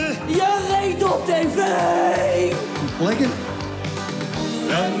blaadje. Je reet op tv. Lekker.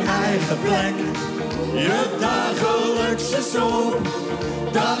 Een eigen plek. Je dagelijkse soap.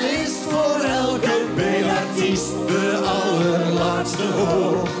 Dat is voor elke B-artiest de allerlaatste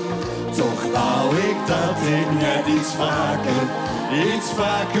hoop. Toch wou ik dat ik net iets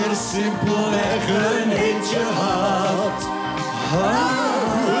vaker simpelweg een hitje had.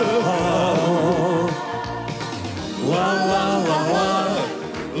 La la la la,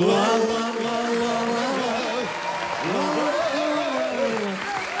 la la la la la.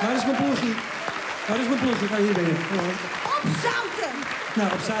 Waar is mijn ploegie? Waar hier ben je? Opzouten!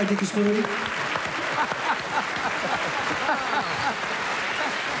 Nou, opzij, dikke scheuren.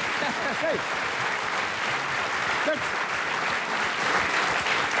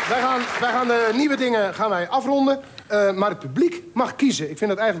 Wij gaan de nieuwe dingen afronden. Maar het publiek mag kiezen. Ik vind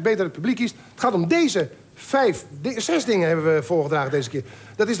het eigenlijk beter dat het publiek kiest. Het gaat om deze 6 dingen hebben we voorgedragen deze keer.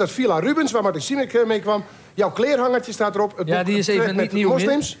 Dat is dat Villa Rubens, waar Martin Šimek mee kwam. Jouw kleerhangertje staat erop. Het boek die is even met niet nieuw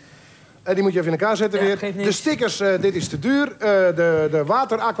moslims. Die moet je even in elkaar zetten weer. De stickers, dit is te duur. De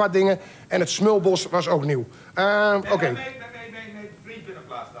water-aqua dingen. En het smulbos was ook nieuw. Oké. Nee, vriend in de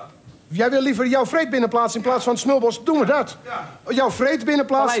plaats dan. Jij wil liever jouw vreed binnenplaatsen in plaats van het smulbos? Doen we dat. Jouw vreed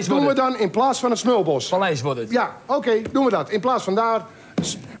binnenplaatsen doen we dan in plaats van het smulbos. Paleis wordt het. Ja, oké, doen we dat. In plaats van daar...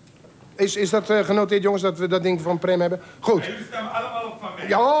 Is dat genoteerd, jongens, dat we dat ding van Prem hebben? Goed. Jullie stemmen allemaal op van mij.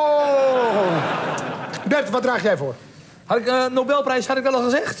 Ja, oh. Bert, wat draag jij voor? Had ik Nobelprijs, had ik wel al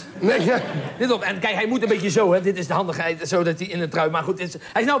gezegd? Nee, ja. Dit op. En kijk, hij moet een beetje zo, hè. Dit is de handigheid, zo dat hij in het trui... Maar goed, hij is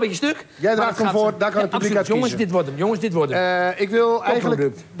nou een beetje stuk. Jij draagt hem voor, daar kan het publiek uit kiezen. Jongens, dit wordt hem. Jongens, dit wordt hem. Ik wil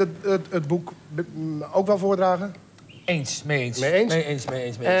eigenlijk het boek ook wel voordragen. Eens, mee eens. Mee eens? Mee eens, mee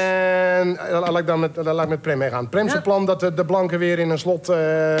eens, mee eens. En laat ik met Prem meegaan. Prem zijn plan dat de blanken weer in een slot...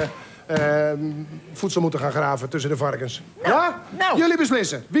 voedsel moeten gaan graven tussen de varkens. Ja? Nou. Jullie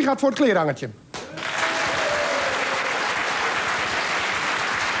beslissen. Wie gaat voor het kleerhangertje?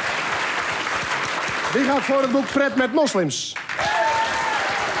 Wie gaat voor het boek Pret met moslims?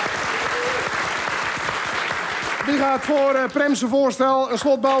 Wie gaat voor Premse voorstel een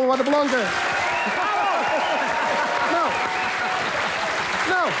slot bouwen waar de blanken...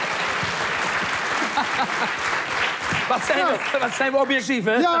 Nou. Wat zijn we objectief,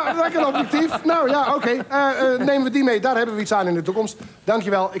 hè? Ja, lekker objectief. Nou ja, oké. Nemen we die mee. Daar hebben we iets aan in de toekomst.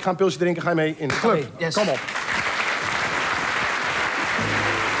 Dankjewel. Ik ga een pilsje drinken. Ga je mee in de club. Yes. Kom op.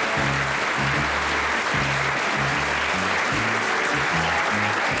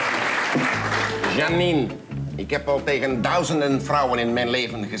 Janine, ik heb al tegen duizenden vrouwen in mijn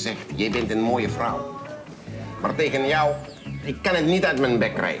leven gezegd... jij bent een mooie vrouw. Maar tegen jou, ik kan het niet uit mijn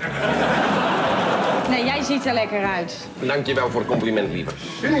bek krijgen. Nee, jij ziet er lekker uit. Dankjewel voor het compliment, liever.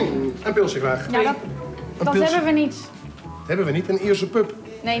 Een pilsje graag. Ja, dat hebben we niet. Hebben we niet? Een Ierse pub?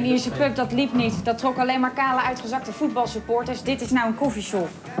 Nee, een Ierse pub, dat liep niet. Dat trok alleen maar kale, uitgezakte voetbalsupporters. Dit is nou een koffieshop.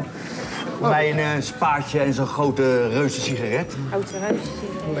 Voor mij een spaatje en zo'n grote reuze sigaret. Grote reuze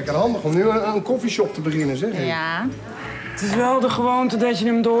sigaret. Lekker handig om nu een koffieshop te beginnen, zeg. Ja. Het is wel de gewoonte dat je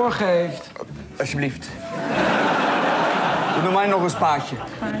hem doorgeeft. Alsjeblieft. Doe mij nog een spaatje.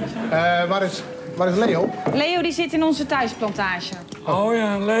 Waar is Leo? Leo die zit in onze thuisplantage. Oh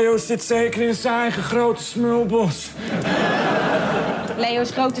ja, Leo zit zeker in zijn eigen grote smulbos.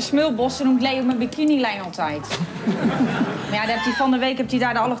 Leo's grote smulbos, ze noemt Leo mijn bikinilijn altijd. Maar ja, van de week heeft hij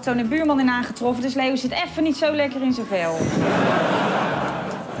daar de allochtone buurman in aangetroffen. Dus Leo zit even niet zo lekker in zijn vel.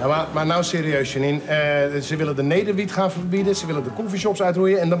 Ja, maar nou serieus, Janine. Ze willen de nederwiet gaan verbieden, ze willen de koffieshops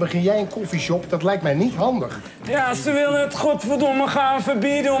uitroeien... en dan begin jij een koffieshop. Dat lijkt mij niet handig. Ja, ze willen het godverdomme gaan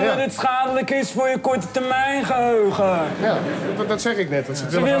verbieden... omdat het schadelijk is voor je korte termijn geheugen. Ja, dat zeg ik net. Dat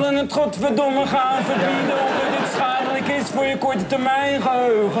ze willen het godverdomme gaan verbieden... omdat het schadelijk is voor je korte termijn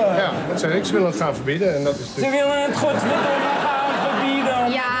geheugen. Ja, dat zeg ik. Ze willen het gaan verbieden en dat is... Ze willen het godverdomme gaan verbieden...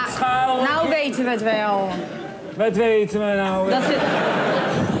 omdat het schadelijk nou weten we het wel. Wat weten we nou?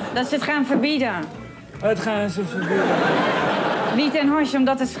 Dat ze het gaan verbieden. Wat gaan ze verbieden? Wiet en hash,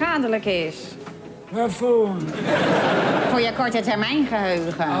 omdat het schadelijk is. Waarvoor? Voor je korte termijn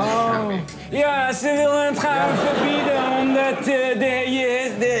geheugen. Oh. Ja, ze willen het gaan verbieden omdat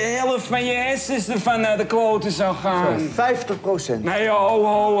de helft van je hersens ervan naar de kloten zou gaan. 50%. Nee,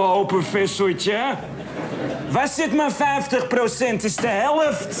 ho, professortje. Was het maar 50%, is de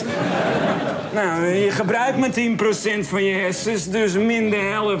helft. Nou, je gebruikt maar 10% van je hersens, dus min de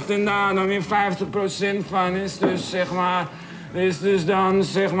helft. En daar dan weer 50% van is dus, zeg maar... Is dus dan,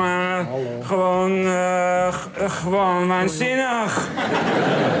 zeg maar, gewoon waanzinnig.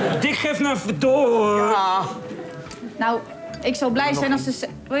 Dik geef nou verdoor. Ja. Nou, ik zal blij zijn als de...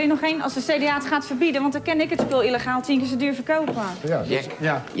 Wil je nog één? Als de CDA het gaat verbieden, want dan kan ik het spul illegaal 10 keer zo duur verkopen. Ja, Jack,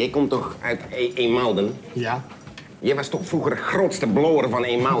 jij komt toch uit Eemalden? Ja. Jij was toch vroeger de grootste blower van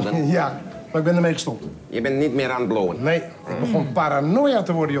Eemalden? Ja, maar ik ben ermee gestopt. Je bent niet meer aan het blowen? Nee, ik begon paranoia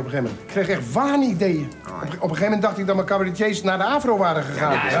te worden op een gegeven moment. Ik kreeg echt waanideeën. Op een gegeven moment dacht ik dat mijn cabaretiers naar de Afro waren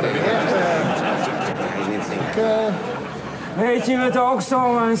gegaan. Ja, dat is echt... Weet je wat ook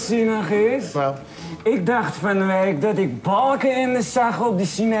zo waanzinnig is? Wel. Ik dacht van de week dat ik balken in de zag op de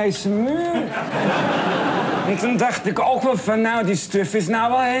Chinese muur. En toen dacht ik ook wel van, nou, die stuf is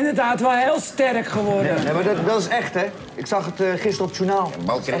nou wel inderdaad wel heel sterk geworden. Nee, maar dat is echt, hè? Ik zag het gisteren op het journaal.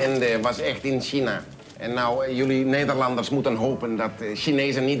 Balkenende was echt in China. En nou, jullie Nederlanders moeten hopen dat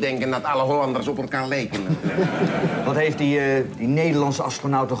Chinezen niet denken dat alle Hollanders op elkaar lijken. Wat heeft die Nederlandse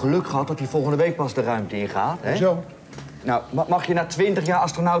astronaut toch geluk gehad dat hij volgende week pas de ruimte ingaat, hè? Zo. Nou, mag je na 20 jaar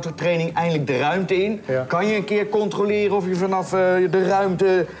astronautentraining eindelijk de ruimte in? Ja. Kan je een keer controleren of je vanaf de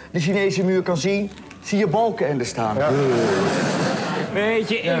ruimte de Chinese muur kan zien? Zie je Balkenende staan? Ja. Weet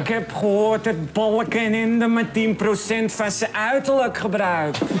je, ik heb gehoord dat Balkenende maar 10% van zijn uiterlijk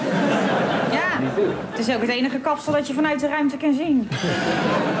gebruikt. Ja, het is ook het enige kapsel dat je vanuit de ruimte kan zien.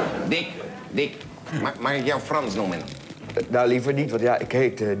 Dick, mag ik jou Frans noemen? Nou, liever niet, want ja, ik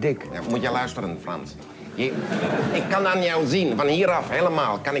heet Dick. Ja, moet je luisteren, Frans. Ik kan aan jou zien, van hieraf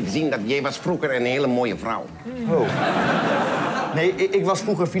helemaal, kan ik zien dat jij was vroeger een hele mooie vrouw. Oh. Nee, ik was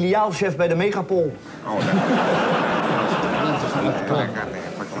vroeger filiaalchef bij de Megapol. Oh, dat...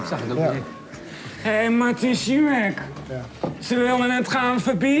 Ik zag het ook niet. Hé, Martin Šimek. Ja. Ze willen het gaan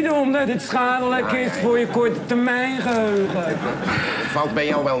verbieden omdat het schadelijk is voor je korte termijn geheugen. Het valt bij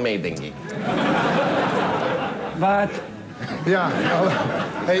jou wel mee, denk ik. Wat? Ja,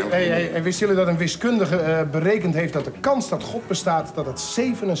 hey, wisten jullie dat een wiskundige berekend heeft dat de kans dat God bestaat, dat het 67%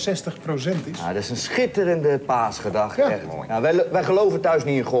 is? Ja, dat is een schitterende paasgedachte. Ja. Echt mooi. Ja, wij geloven thuis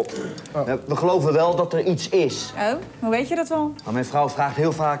niet in God. Oh. We geloven wel dat er iets is. Oh, hoe weet je dat wel? Maar mijn vrouw vraagt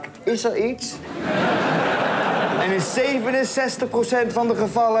heel vaak, is er iets? En in 67% van de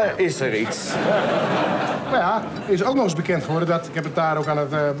gevallen is er iets. Nou ja, er is ook nog eens bekend geworden dat, ik heb het daar ook aan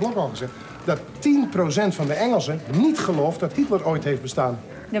het blog al gezegd, dat 10% van de Engelsen niet gelooft dat Hitler ooit heeft bestaan.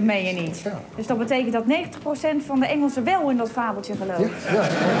 Dat meen je niet. Ja. Dus dat betekent dat 90% van de Engelsen wel in dat fabeltje gelooft. Ja.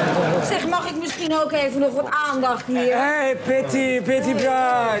 Zeg, mag ik misschien ook even nog wat aandacht hier? Hé, Patty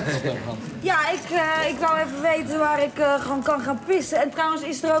Brard. Ja, ik wou even weten waar ik gewoon kan gaan pissen. En trouwens,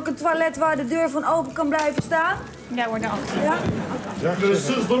 is er ook een toilet waar de deur van open kan blijven staan? Ja, wordt erachter. Ja? This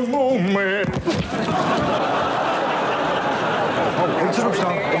is the moment. Eet erop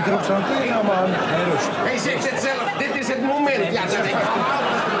staan. Ja, man. Hij zegt het zelf, dit is het moment. Ja, zeg ik.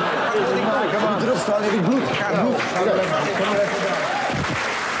 Eet erop staan, heb ik bloed. Kom er even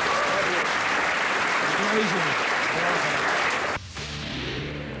bij.